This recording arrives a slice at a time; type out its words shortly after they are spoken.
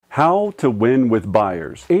How to win with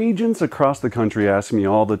buyers. Agents across the country ask me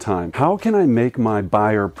all the time, how can I make my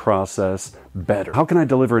buyer process better? How can I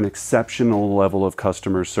deliver an exceptional level of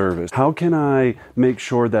customer service? How can I make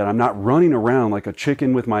sure that I'm not running around like a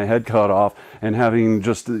chicken with my head cut off and having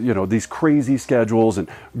just, these crazy schedules and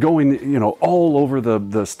going, all over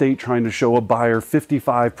the state trying to show a buyer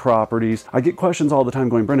 55 properties. I get questions all the time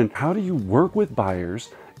going, Brendan, how do you work with buyers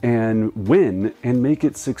and win and make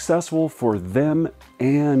it successful for them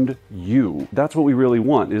and you? That's what we really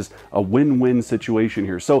want, is a win-win situation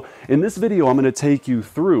here. So in this video, I'm going to take you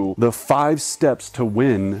through the 5 steps to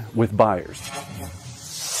win with buyers.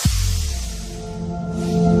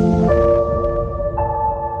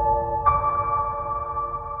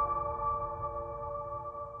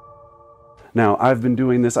 Now, I've been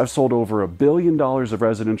doing this. I've sold over $1 billion of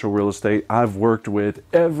residential real estate. I've worked with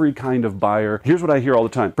every kind of buyer. Here's what I hear all the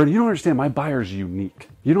time. Brendan, you don't understand. My buyer's unique.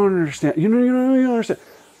 You don't understand. You don't understand.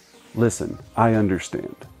 Listen, I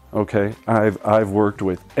understand. Okay, I've worked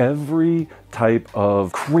with every type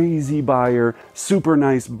of crazy buyer, super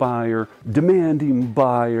nice buyer, demanding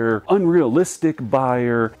buyer, unrealistic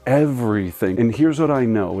buyer, everything. And here's what I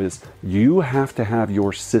know is you have to have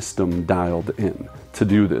your system dialed in to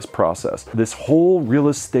do this process. This whole real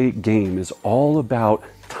estate game is all about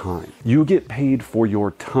time. You get paid for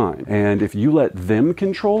your time. And if you let them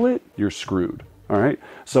control it, you're screwed. All right,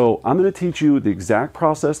 so I'm going to teach you the exact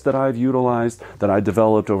process that I've utilized, that I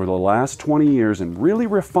developed over the last 20 years and really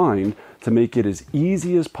refined to make it as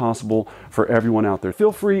easy as possible for everyone out there.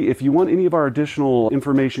 Feel free, if you want any of our additional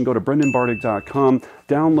information, go to brendanbardick.com,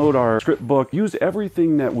 download our script book, use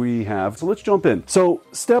everything that we have. So let's jump in. So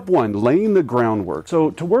step 1, laying the groundwork.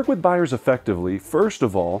 So to work with buyers effectively, first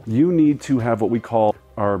of all, you need to have what we call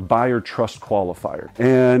our buyer trust qualifier.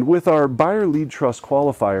 And with our buyer lead trust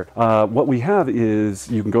qualifier, what we have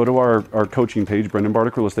is you can go to our coaching page, Brendan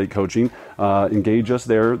Bardick Real Estate Coaching, engage us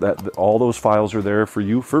there. All those files are there for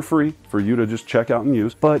you for free, for you to just check out and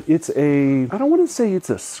use. But it's I don't want to say it's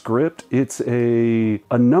a script, it's a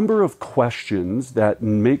number of questions that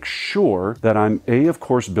make sure that I'm, of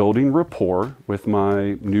course, building rapport with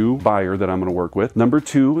my new buyer that I'm going to work with. Number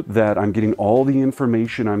 2, that I'm getting all the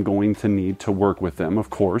information I'm going to need to work with them, of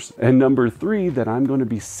course. And number 3, that I'm going to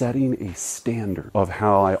be setting a standard of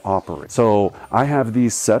how I operate. So I have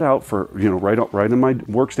these set out for, right in my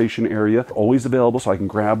workstation area, always available so I can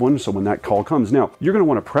grab one so when that call comes. Now, you're going to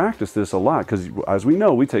want to practice this a lot because, as we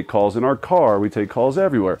know, we take calls in our car, we take calls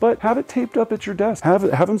everywhere. But have it taped up at your desk. Have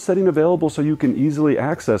them setting available so you can easily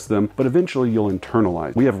access them, but eventually you'll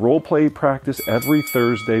internalize. We have role play practice every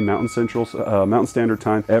Thursday, Mountain Standard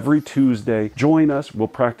Time, every Tuesday. Join us. We'll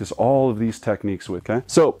practice all of these techniques with. Okay?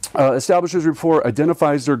 So establishes rapport,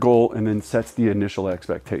 identifies their goal, and then sets the initial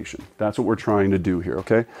expectation. That's what we're trying to do here.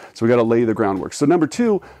 Okay? So we got to lay the groundwork. So number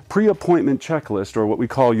 2, pre-appointment checklist, or what we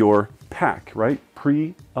call your PAC, right?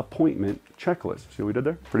 Pre-appointment checklist. See what we did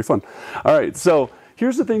there? Pretty fun. All right. So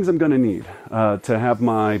here's the things I'm going to need to have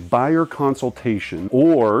my buyer consultation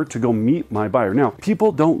or to go meet my buyer. Now,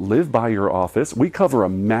 people don't live by your office. We cover a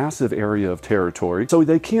massive area of territory, so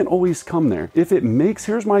they can't always come there.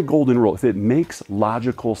 Here's my golden rule. If it makes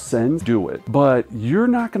logical sense, do it. But you're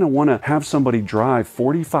not going to want to have somebody drive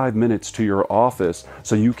 45 minutes to your office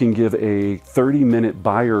so you can give a 30-minute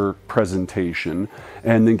buyer presentation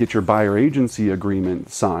and then get your buyer agency agreement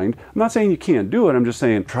signed. I'm not saying you can't do it. I'm just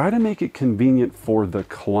saying try to make it convenient for the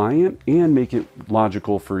client and make it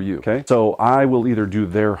logical for you. Okay. So I will either do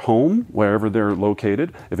their home, wherever they're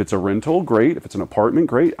located. If it's a rental, great. If it's an apartment,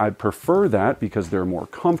 great. I'd prefer that because they're more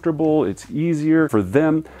comfortable. It's easier for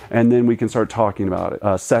them. And then we can start talking about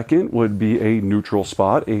it. Second would be a neutral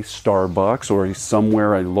spot, a Starbucks or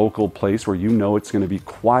a local place where it's going to be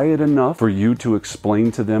quiet enough for you to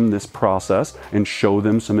explain to them this process and show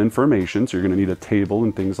them some information. So you're going to need a table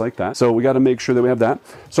and things like that. So we got to make sure that we have that.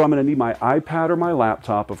 So I'm going to need my iPad or my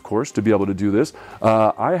laptop, of course, to be able to do this.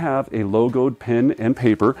 I have a logoed pen and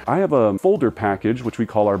paper. I have a folder package, which we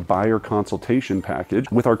call our buyer consultation package.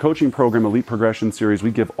 With our coaching program, Elite Progression Series,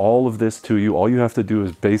 we give all of this to you. All you have to do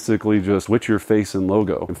is basically just switch your face and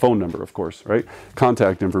logo and phone number, of course, right?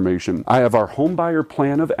 Contact information. I have our home buyer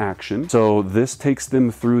plan of action. So this takes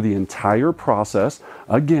them through the entire process.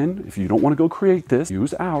 Again, if you don't want to go create this,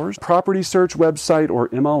 use ours. Property search website or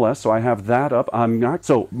MLS. So I have that up.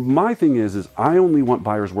 So my thing is I only want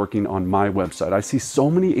buyers working on my website. I see so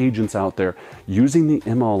many agents out there using the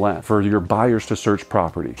MLS for your buyers to search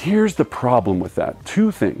property. Here's the problem with that.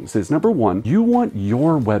 2 things is, number 1, you want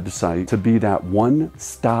your website to be that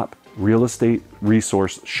one-stop real estate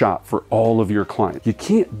resource shop for all of your clients. You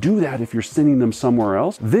can't do that if you're sending them somewhere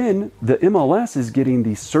else. Then the MLS is getting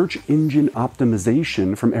the search engine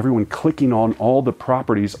optimization from everyone clicking on all the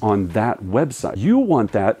properties on that website. You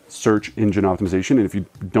want that search engine optimization. And if you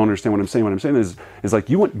don't understand what I'm saying is like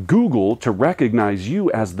you want Google to recognize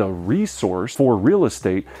you as the resource for real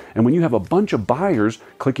estate. And when you have a bunch of buyers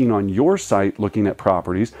clicking on your site looking at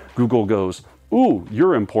properties, Google goes, ooh,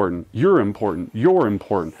 you're important, you're important, you're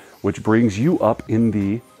important, which brings you up in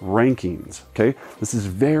the rankings, okay? This is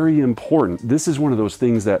very important. This is one of those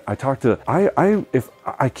things that I talk to, if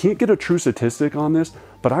I can't get a true statistic on this,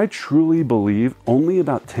 but I truly believe only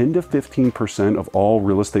about 10 to 15% of all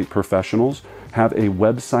real estate professionals have a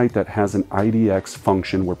website that has an IDX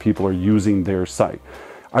function where people are using their site.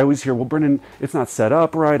 I always hear, well, Brendan, it's not set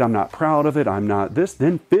up right, I'm not proud of it, I'm not this,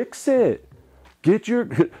 then fix it.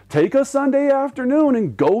 Take a Sunday afternoon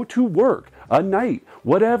and go to work, a night,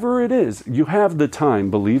 whatever it is. You have the time,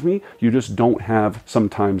 believe me, you just don't have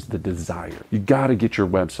sometimes the desire. You gotta get your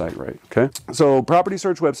website right, okay? So property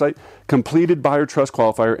search website, completed buyer trust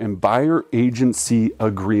qualifier and buyer agency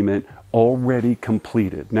agreement already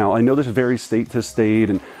completed. Now, I know this varies state to state,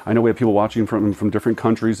 and I know we have people watching from different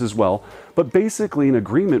countries as well, but basically an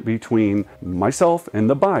agreement between myself and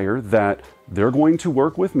the buyer that they're going to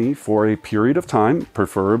work with me for a period of time,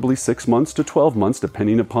 preferably 6 months to 12 months,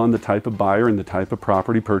 depending upon the type of buyer and the type of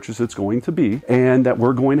property purchase it's going to be, and that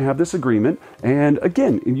we're going to have this agreement. And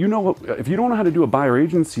again, you know, if you don't know how to do a buyer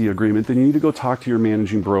agency agreement, then you need to go talk to your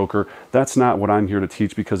managing broker. That's not what I'm here to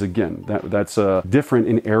teach because, again, that's different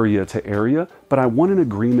in area to area. But I want an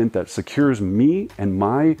agreement that secures me and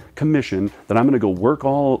my commission, that I'm going to go work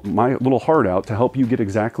all my little heart out to help you get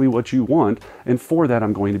exactly what you want. And for that,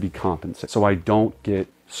 I'm going to be compensated so I don't get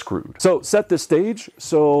screwed. So set the stage.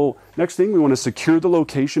 So next thing, we want to secure the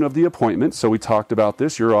location of the appointment. So we talked about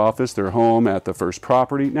this, your office, their home, at the first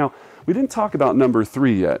property. Now, we didn't talk about number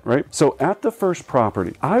 3 yet, right? So at the first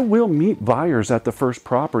property, I will meet buyers at the first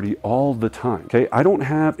property all the time, okay?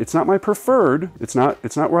 It's not my preferred, it's not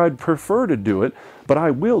where I'd prefer to do it, but I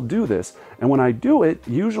will do this. And when I do it,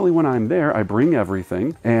 usually when I'm there, I bring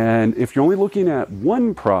everything. And if you're only looking at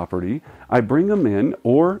one property, I bring them in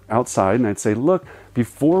or outside and I'd say, look,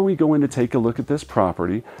 before we go in to take a look at this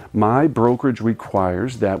property, my brokerage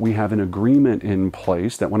requires that we have an agreement in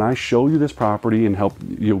place that when I show you this property and help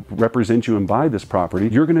you represent you and buy this property,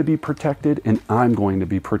 you're going to be protected and I'm going to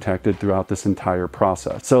be protected throughout this entire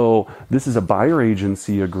process. So this is a buyer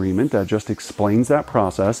agency agreement that just explains that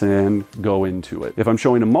process and go into it. If I'm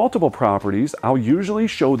showing them multiple properties, I'll usually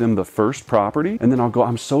show them the first property and then I'll go,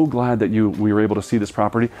 I'm so glad that we were able to see this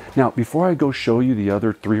property. Now, before I go show you the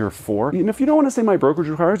other 3 or 4, and if you don't want to say my brokerage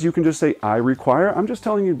requires, you can just say I require. I'm just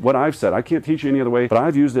telling you what I've said. I can't teach you any other way, but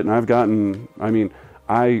I've used it and I've gotten,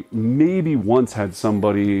 I maybe once had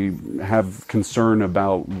somebody have concern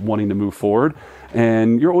about wanting to move forward.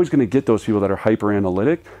 And you're always going to get those people that are hyper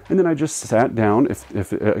analytic. And then I just sat down,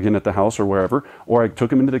 if again at the house or wherever, or I took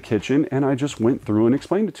them into the kitchen and I just went through and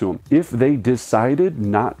explained it to them. If they decided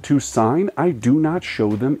not to sign, I do not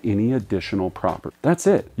show them any additional property. That's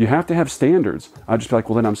it. You have to have standards. I'd just be like,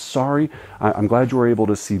 well, then I'm sorry. I'm glad you were able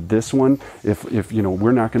to see this one. If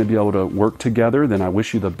we're not going to be able to work together, then I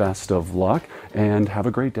wish you the best of luck and have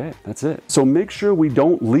a great day. That's it. So make sure we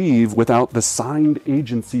don't leave without the signed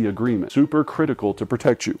agency agreement. Super critical to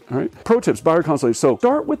protect you. All right. Pro tips, buyer consultation. So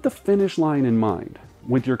start with the finish line in mind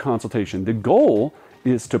with your consultation. The goal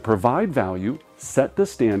is to provide value, set the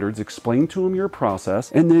standards, explain to them your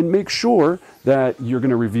process, and then make sure that you're going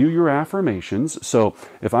to review your affirmations. So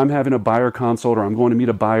if I'm having a buyer consult or I'm going to meet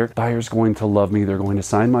a buyer's going to love me. They're going to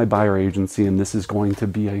sign my buyer agency, and this is going to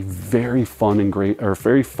be a very fun and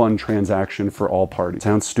very fun transaction for all parties.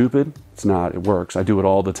 Sounds stupid? It's not. It works. I do it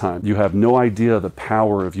all the time. You have no idea the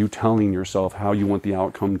power of you telling yourself how you want the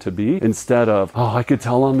outcome to be instead of, oh, I could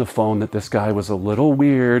tell on the phone that this guy was a little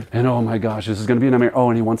weird, and oh my gosh, this is going to be an nightmare. Oh,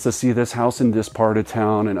 and he wants to see this house in this part of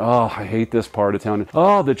town, and oh, I hate this part of town. And,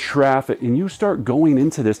 oh, the traffic. And you start going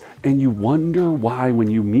into this, and you wonder why when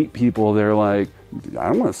you meet people, they're like, I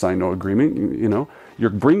don't want to sign no agreement,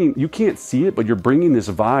 you can't see it, but you're bringing this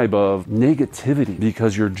vibe of negativity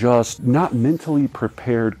because you're just not mentally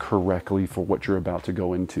prepared correctly for what you're about to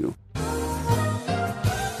go into.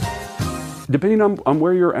 Depending on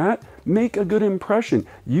where you're at, make a good impression.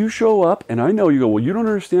 You show up and I know you go, well, you don't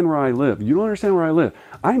understand where I live. You don't understand where I live.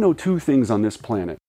 I know 2 things on this planet.